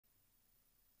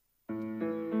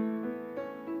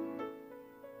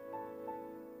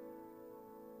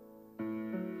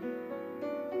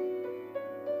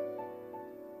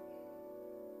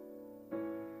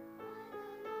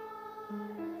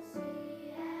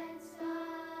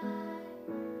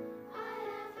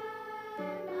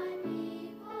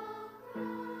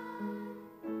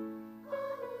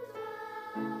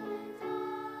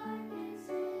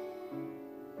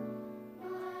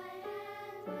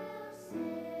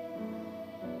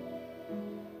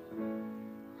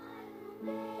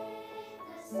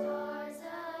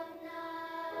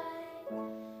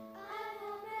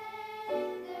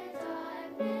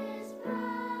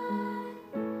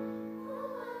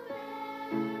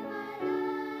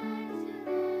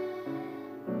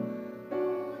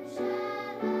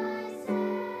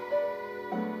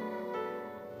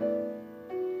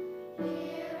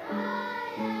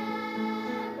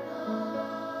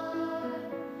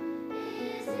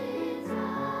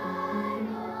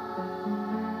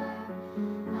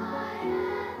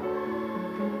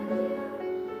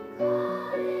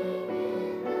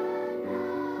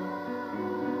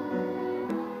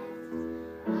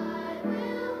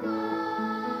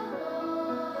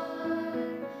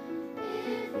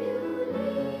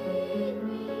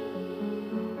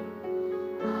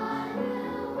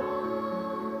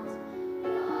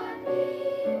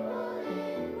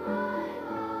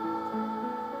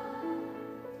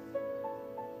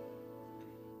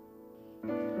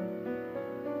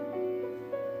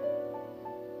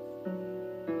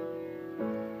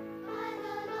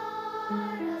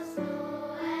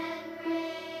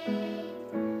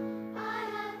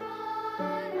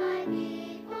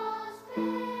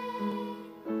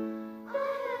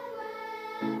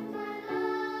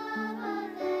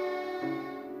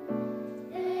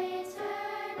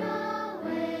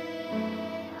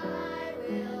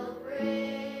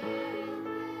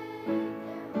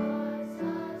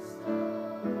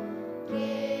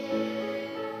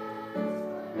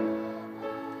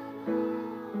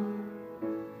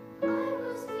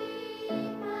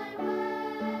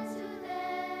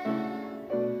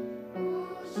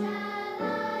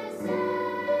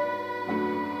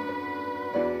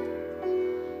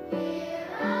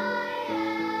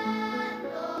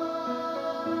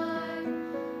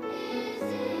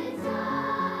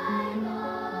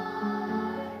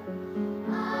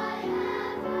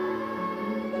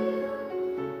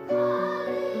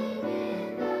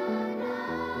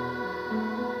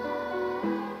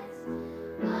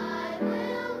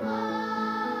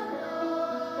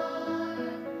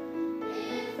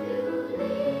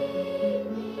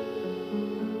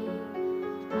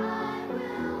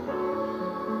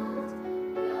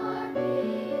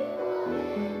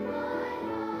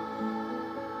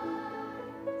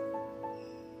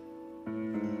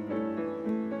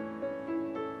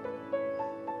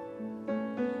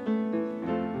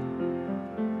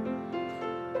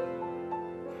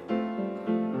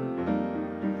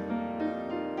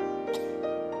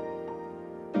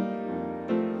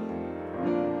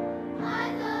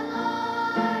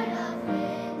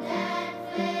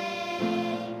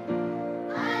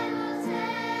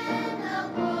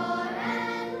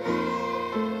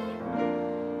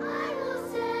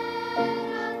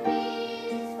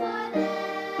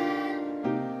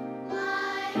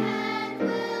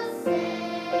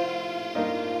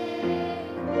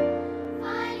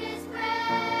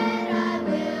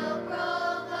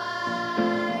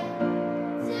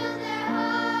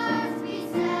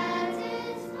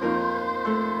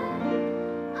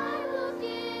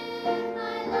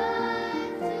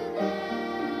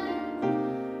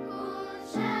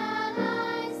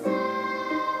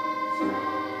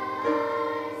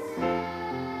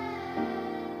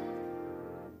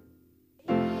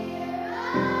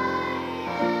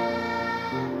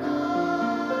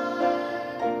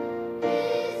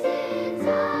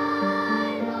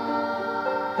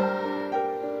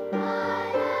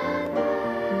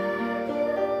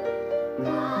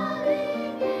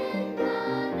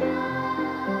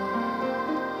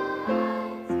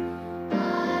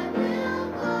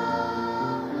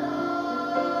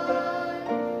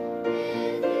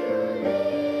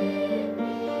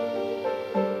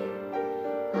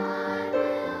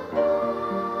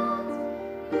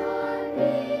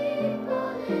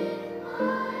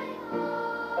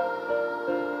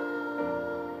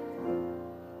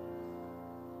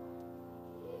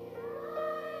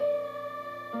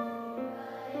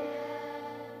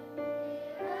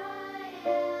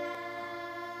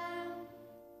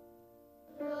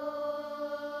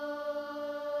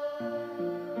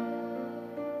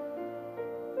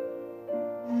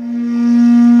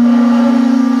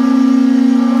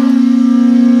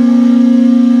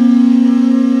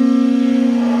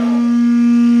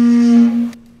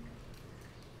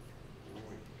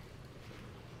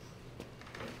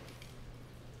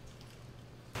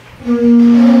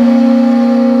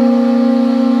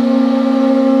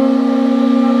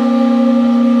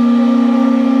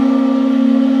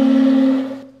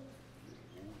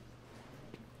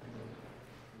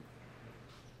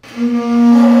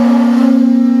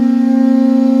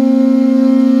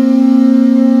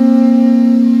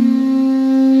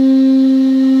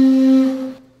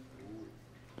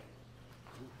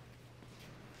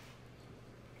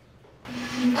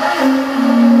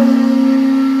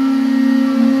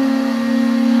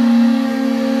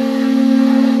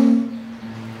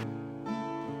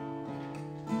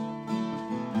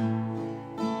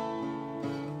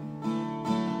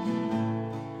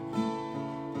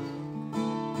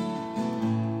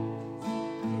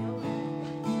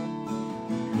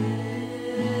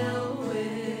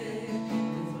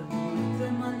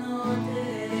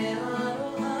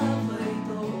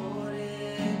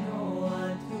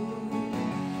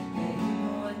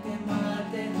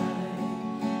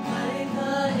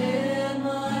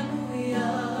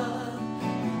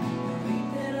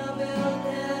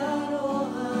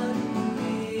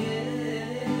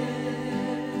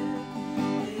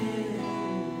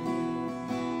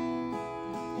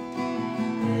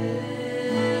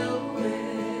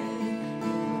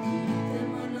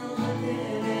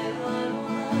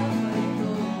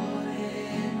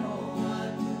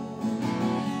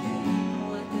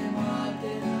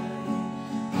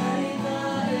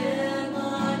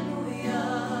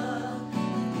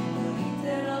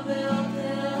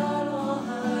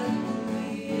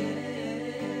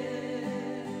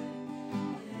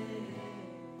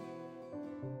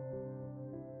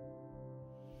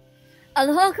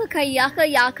Aloha kakayaka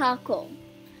ya kako.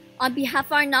 On behalf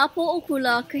of our Napo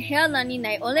Okula, Kahealani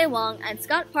Nai Ole Wong, and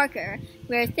Scott Parker,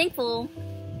 we are thankful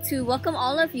to welcome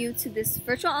all of you to this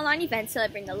virtual online event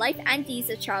celebrating the life and deeds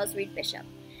of Charles Reed Bishop.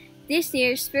 This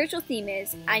year's spiritual theme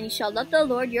is, "And you shall love the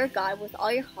Lord your God with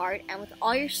all your heart, and with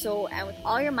all your soul, and with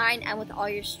all your mind, and with all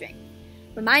your strength."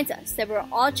 Reminds us that we are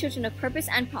all children of purpose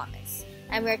and promise,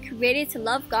 and we are created to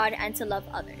love God and to love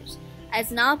others. As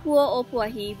Nāpua o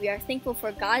Pauahi, we are thankful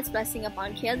for God's blessing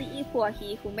upon Ke Aliʻi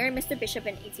Pauahi, who married Mr. Bishop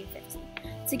in 1850.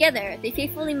 Together, they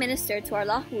faithfully ministered to our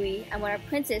lahui, and when our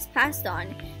princess passed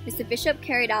on, Mr. Bishop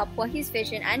carried out Pauahi's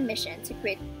vision and mission to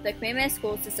create the Kamehameha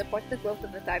schools to support the growth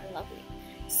of a thriving lahui.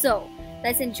 So,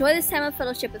 let's enjoy this time of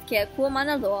fellowship with Ke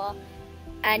Haumāna Loa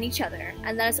and each other,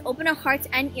 and let us open our hearts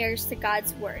and ears to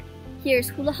God's Word. Here's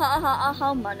Hula Ha'aha'a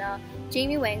Haumāna,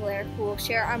 Jamie Wangler, who will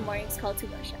share our morning's call to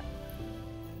worship.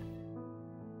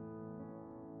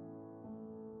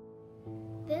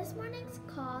 This morning's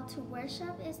call to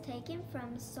worship is taken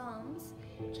from Psalms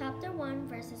chapter 1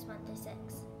 verses 1 through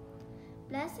 6.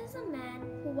 Blessed is a man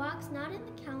who walks not in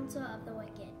the counsel of the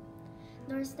wicked,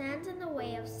 nor stands in the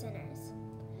way of sinners,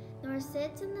 nor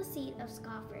sits in the seat of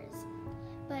scoffers.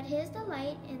 But his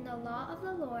delight in the law of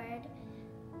the Lord,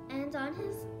 and on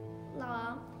his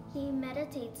law he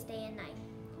meditates day and night.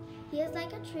 He is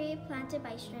like a tree planted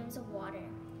by streams of water,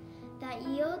 that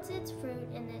yields its fruit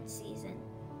in its season,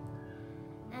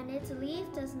 and its leaf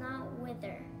does not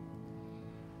wither.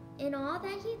 In all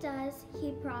that he does,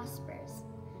 he prospers.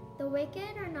 The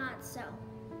wicked are not so,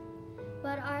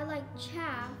 but are like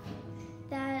chaff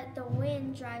that the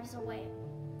wind drives away.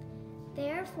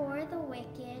 Therefore the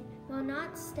wicked will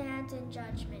not stand in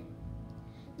judgment,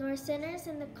 nor sinners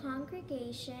in the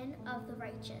congregation of the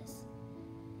righteous.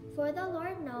 For the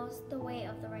Lord knows the way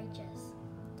of the righteous,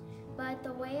 but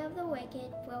the way of the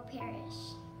wicked will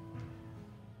perish.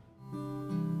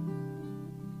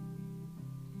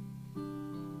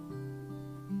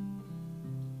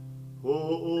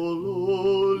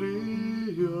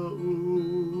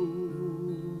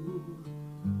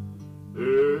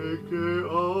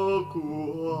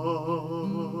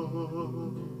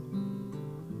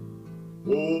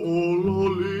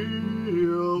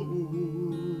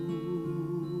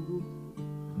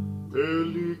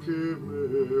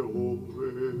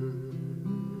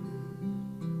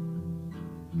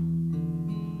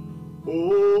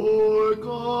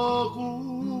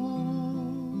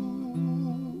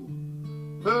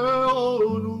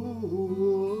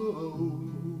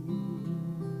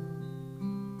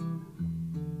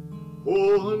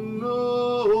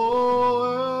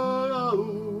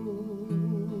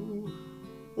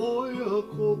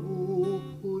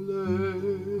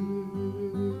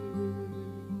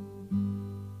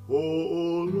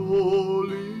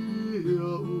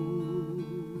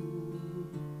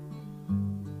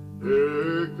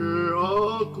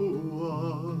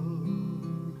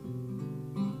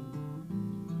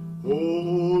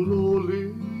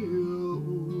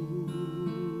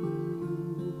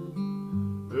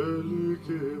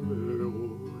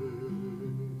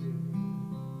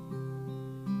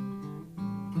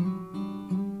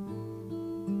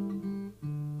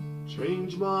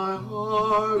 Change my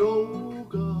heart, oh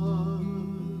God,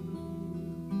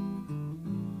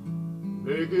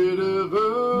 make it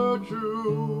ever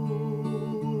true.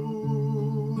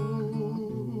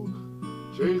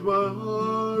 Change my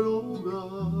heart, oh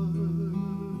God,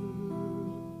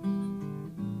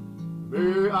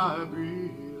 may I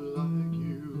be like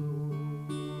you.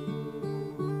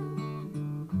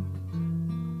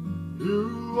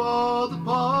 You are the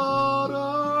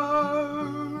potter,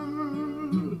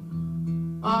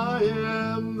 I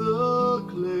am the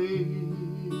clay.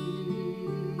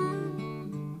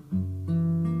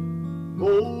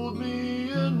 Mold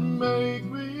me and make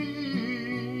me.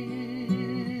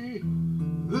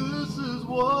 This is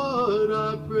what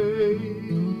I pray.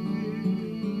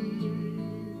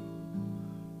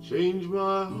 Change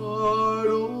my heart,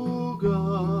 oh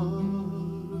God.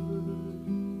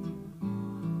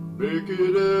 Make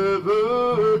it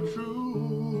ever true.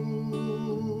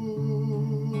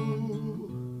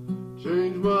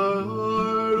 Change my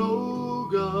heart, oh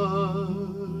God,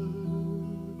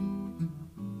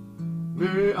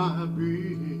 may I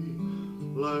be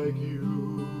like you.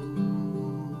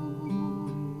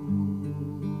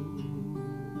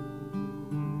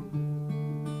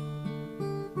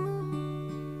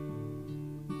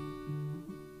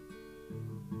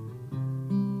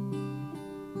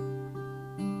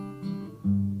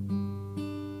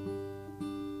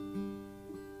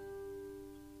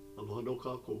 Aloha no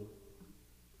kākou.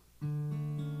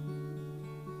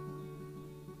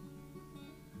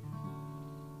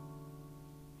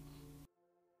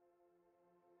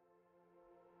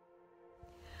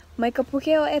 Mai ka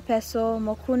puke o e peso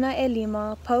mo kuna e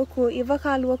 5 pau ku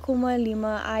 2.5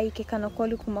 a I ke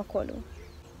kanakolu kumakolu.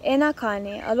 E nā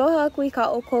kane, aloha aku I ka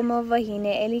o koma wahine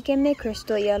e like me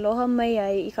Kristo I aloha mai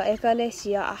ai I ka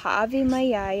ekalesia a haawi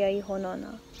mai ai I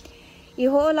honona. I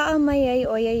hoʻolaa mai ai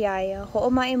o ia iaia,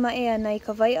 hoʻomaʻemaʻe ana I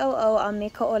ka waiʻauʻau a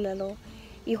me ka ʻolelo,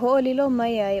 I hoʻolilo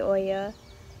mai ai o ia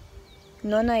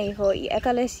nona iho I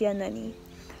ekalesia nani.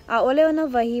 A ole ona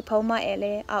wahi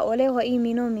paumaʻele, a ole hoʻi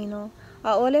minomino,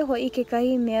 a ole hoʻi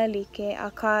kekahi mea like a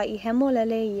ka I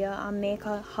hemolele ia a me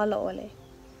ka halaʻole.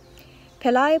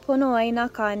 Pela e pono ai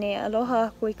nā kane aloha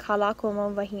aku I ka lākou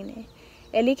mau wahine.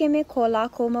 E like me ko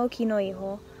lākou mau kino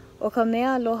iho, o ka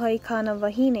mea aloha I kāna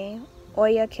wahine, o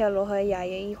ia ke aloha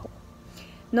iaia iho.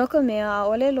 No ka mea a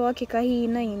ole loa kekahi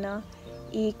ina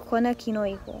I kona kino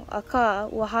iho, a ka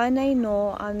ua hānai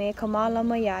no a me ka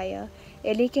mālama iaia,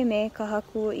 e like me ka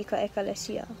haku I ka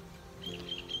ekalesia.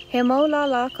 He maula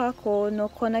la kākou no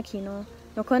kona kino,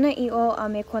 no kona i'o a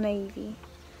me kona iwi.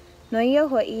 No ia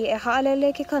hoʻi e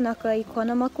haalele ke kanaka I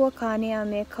kona makuakane a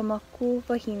me ka maku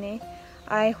wahine,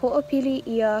 a e hoʻopili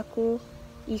ia aku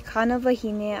I kana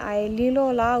wahine a e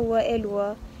lilo la ua e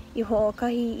lua I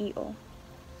hoʻokahi i'o.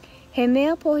 He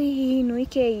mea pohihihi nui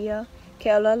ke ia, ke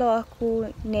alalo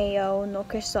aku nei au no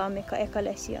Kristo a me ka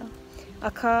ekalesia. A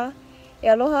ka, e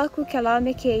aloha aku ke la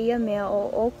me ke ia mea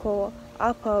o oko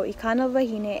a pau I kana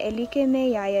wahine e like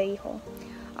me iaia iho.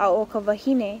 A o ka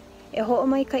wahine e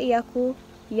hoʻomaikaʻi aku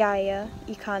iaia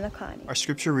I kana kane. Our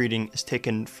scripture reading is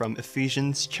taken from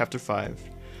Ephesians chapter 5,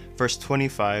 verse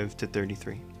 25 to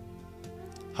 33.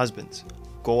 Husbands,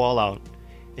 go all out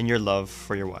in your love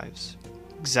for your wives,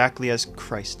 exactly as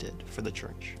Christ did for the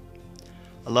church.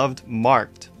 A love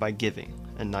marked by giving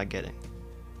and not getting.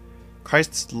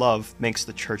 Christ's love makes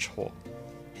the church whole.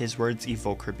 His words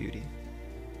evoke her beauty.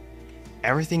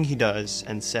 Everything he does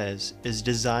and says is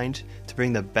designed to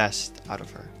bring the best out of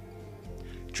her,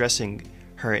 dressing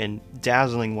her in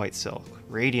dazzling white silk,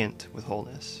 radiant with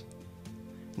wholeness.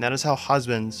 And that is how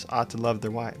husbands ought to love their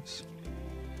wives.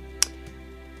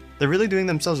 They're really doing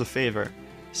themselves a favor,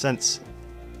 since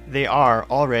they are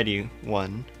already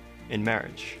one in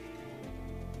marriage.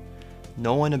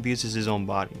 No one abuses his own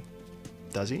body,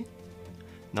 does he?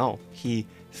 No, he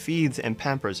feeds and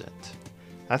pampers it.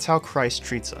 That's how Christ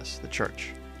treats us, the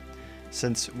church,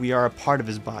 since we are a part of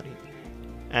his body.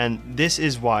 And this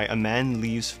is why a man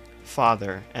leaves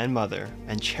father and mother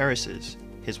and cherishes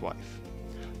his wife.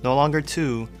 No longer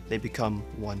two, they become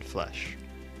one flesh.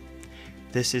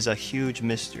 This is a huge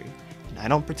mystery, and I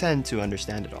don't pretend to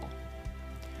understand it all.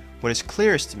 What is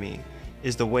clearest to me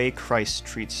is the way Christ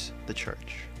treats the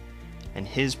church, and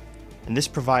this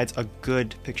provides a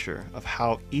good picture of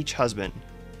how each husband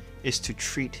is to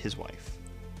treat his wife,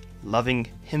 loving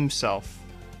himself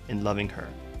in loving her,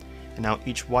 and how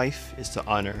each wife is to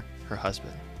honor her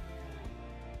husband.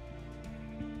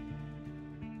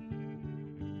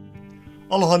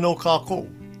 Aloha no kākou.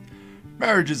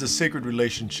 Marriage is a sacred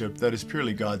relationship that is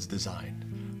purely God's design.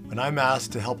 When I'm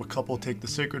asked to help a couple take the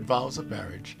sacred vows of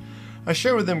marriage, I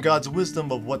share with them God's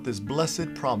wisdom of what this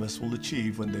blessed promise will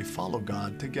achieve when they follow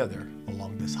God together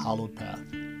along this hallowed path.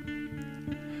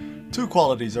 Two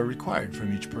qualities are required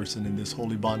from each person in this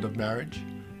holy bond of marriage: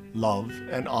 love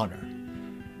and honor.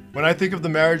 When I think of the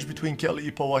marriage between Ke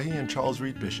Aliʻi Pauahi and Charles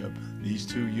Reed Bishop, these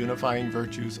two unifying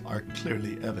virtues are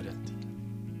clearly evident.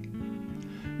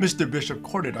 Mr. Bishop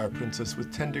courted our princess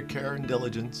with tender care and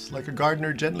diligence, like a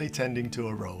gardener gently tending to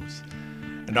a rose.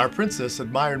 And our princess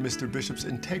admired Mr. Bishop's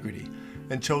integrity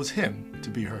and chose him to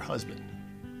be her husband.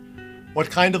 What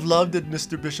kind of love did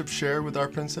Mr. Bishop share with our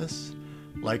princess?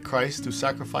 Like Christ, who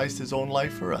sacrificed his own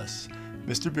life for us,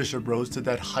 Mr. Bishop rose to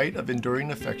that height of enduring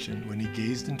affection when he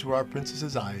gazed into our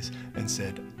princess's eyes and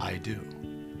said, "I do."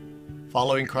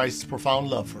 Following Christ's profound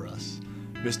love for us,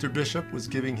 Mr. Bishop was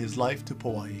giving his life to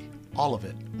Pauahi, all of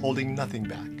it, holding nothing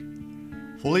back.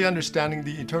 Fully understanding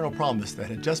the eternal promise that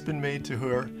had just been made to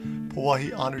her,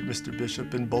 Pauahi honored Mr.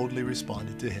 Bishop and boldly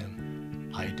responded to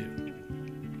him, "I do."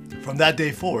 From that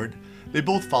day forward, they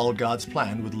both followed God's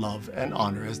plan with love and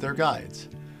honor as their guides.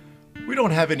 We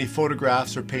don't have any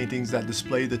photographs or paintings that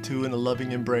display the two in a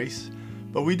loving embrace,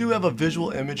 but we do have a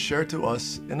visual image shared to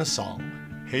us in a song,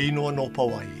 Hei Noa no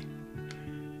Pauahi.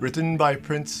 Written by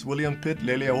Prince William Pitt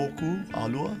Leleahoku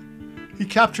Alua, he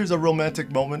captures a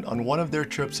romantic moment on one of their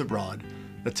trips abroad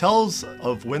that tells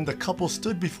of when the couple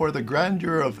stood before the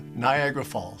grandeur of Niagara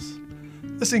Falls.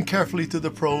 Listen carefully to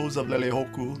the prose of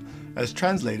Leleahoku as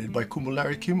translated by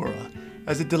Kumulari Kimura,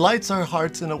 as it delights our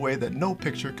hearts in a way that no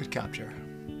picture could capture.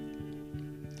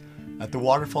 At the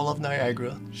waterfall of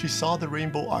Niagara, she saw the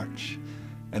rainbow arch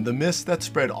and the mist that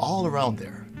spread all around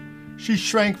there. She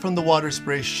shrank from the water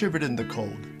spray, shivered in the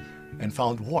cold, and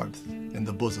found warmth in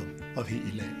the bosom of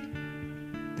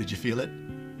Hi'ilei. Did you feel it?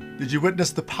 Did you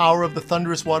witness the power of the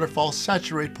thunderous waterfall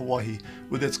saturate Pauahi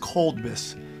with its cold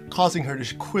mist, causing her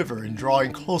to quiver and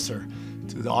drawing closer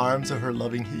to the arms of her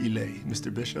loving Hi'ilei,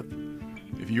 Mr. Bishop?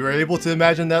 If you are able to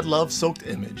imagine that love-soaked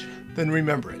image, then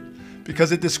remember it,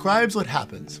 because it describes what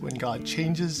happens when God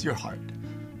changes your heart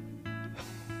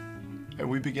and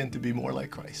we begin to be more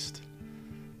like Christ.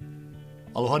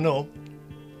 Aloha no.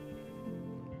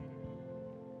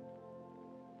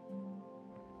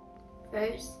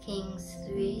 First Kings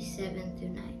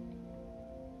 3:7-9.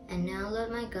 And now,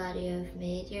 Lord my God, you have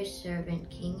made your servant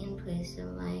king in place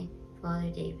of my father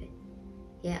David.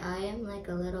 Yet I am like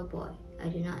a little boy. I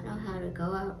do not know how to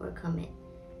go out or come in.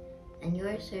 And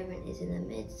your servant is in the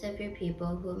midst of your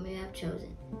people whom you have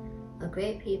chosen, a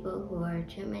great people who are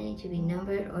too many to be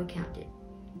numbered or counted.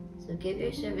 So give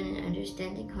your servant an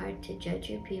understanding heart to judge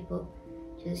your people,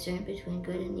 to discern between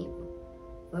good and evil.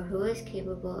 For who is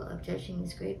capable of judging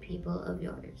this great people of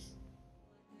yours?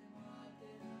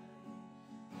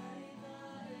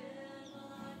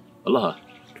 Aloha.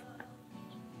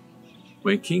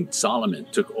 When King Solomon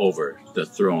took over the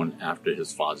throne after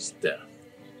his father's death,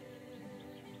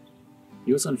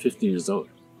 he was only 15 years old.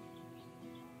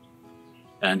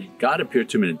 And God appeared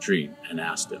to him in a dream and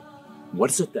asked him, "What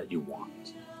is it that you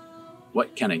want?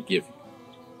 What can I give you?"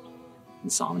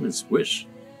 And Solomon's wish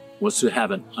was to have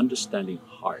an understanding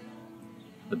heart,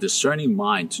 a discerning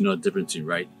mind to know the difference between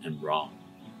right and wrong.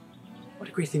 What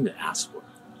a great thing to ask for,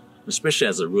 especially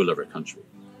as a ruler of a country.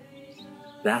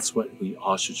 That's what we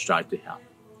all should strive to have.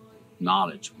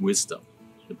 Knowledge, wisdom,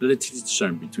 the ability to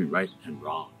discern between right and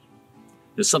wrong.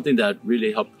 It's something that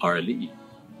really helped our ali'i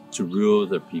to rule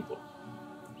the people.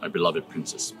 My beloved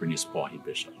Princess Bernice Pauahi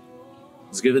Bishop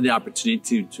was given the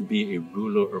opportunity to be a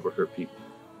ruler over her people.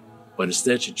 But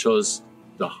instead she chose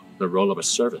the role of a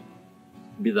servant,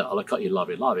 to be the alaka'i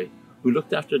lawe who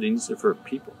looked after the needs of her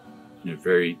people in a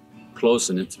very close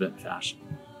and intimate fashion,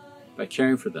 by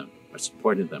caring for them, by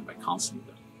supporting them, by counseling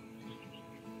them.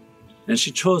 And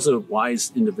she chose a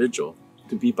wise individual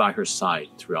to be by her side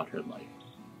throughout her life.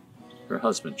 Her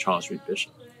husband, Charles Reed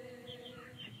Bishop,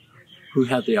 who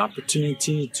had the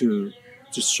opportunity to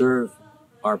serve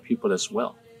our people as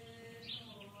well.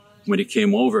 When he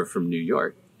came over from New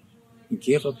York, he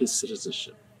gave up his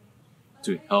citizenship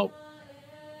to help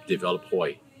develop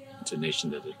Hawaii into a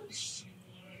nation that it is.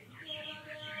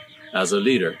 As a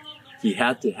leader, he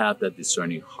had to have that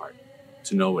discerning heart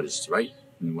to know what is right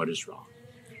and what is wrong,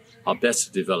 how best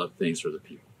to develop things for the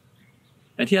people.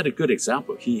 And he had a good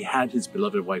example. He had his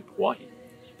beloved wife, Pauahi,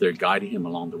 there guiding him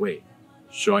along the way,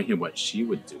 showing him what she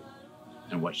would do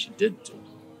and what she did do.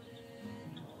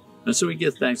 And so we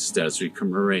give thanks to that as we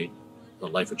commemorate the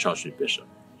life of Charles Reed Bishop,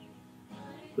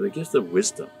 for the gift of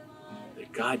wisdom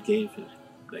that God gave him,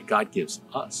 that God gives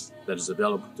us, that is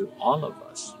available to all of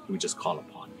us if we just call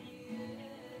upon him.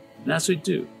 And as we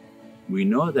do, we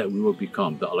know that we will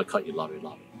become the alaka'i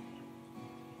lawe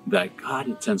that God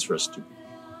intends for us to be,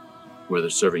 whether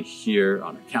serving here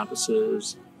on our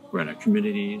campuses, or in our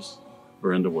communities,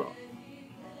 or in the world.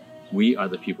 We are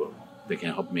the people that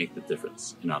can help make the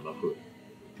difference in our lahu.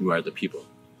 We are the people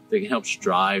that can help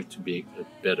strive to make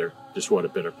this world a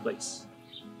better place.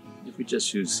 If we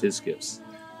just use his gifts,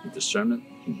 the discernment,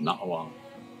 na'awala,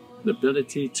 the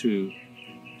ability to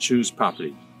choose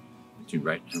properly between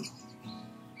right and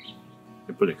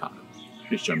wrong.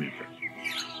 Please join me in prayer.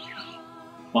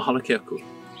 Mahalo keaku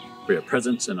for your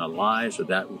presence in our lives, for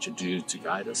that which you do to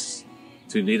guide us,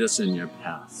 to lead us in your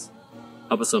path.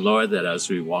 Help us, O Lord, that as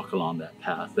we walk along that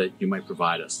path, that you might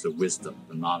provide us the wisdom,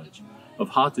 the knowledge of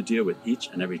how to deal with each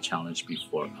and every challenge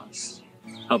before us.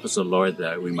 Help us, O Lord,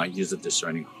 that we might use a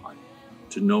discerning heart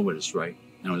to know what is right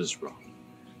and what is wrong,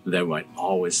 and that we might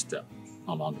always step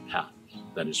along the path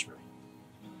that is right.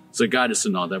 So guide us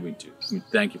in all that we do. We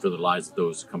thank you for the lives of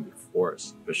those who come before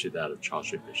us, especially that of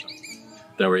Charles Reed Bishop,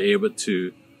 that we're able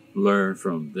to learn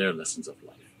from their lessons of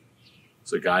life.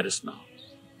 So guide us now,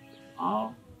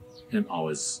 all and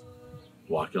always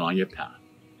walk along your path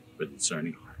with a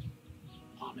discerning heart.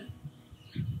 Amen.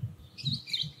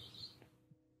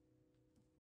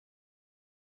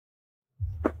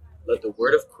 Let the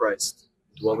word of Christ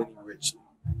dwell in you richly,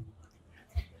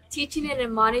 teaching and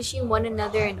admonishing one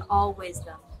another in all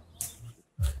wisdom,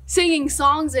 singing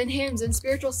songs and hymns and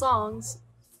spiritual songs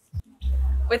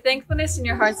with thankfulness in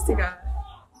your hearts to God.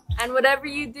 And whatever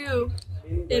you do,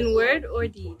 in word or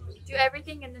deed, do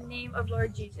everything in the name of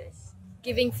Lord Jesus,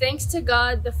 giving thanks to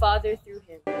God the Father through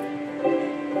him.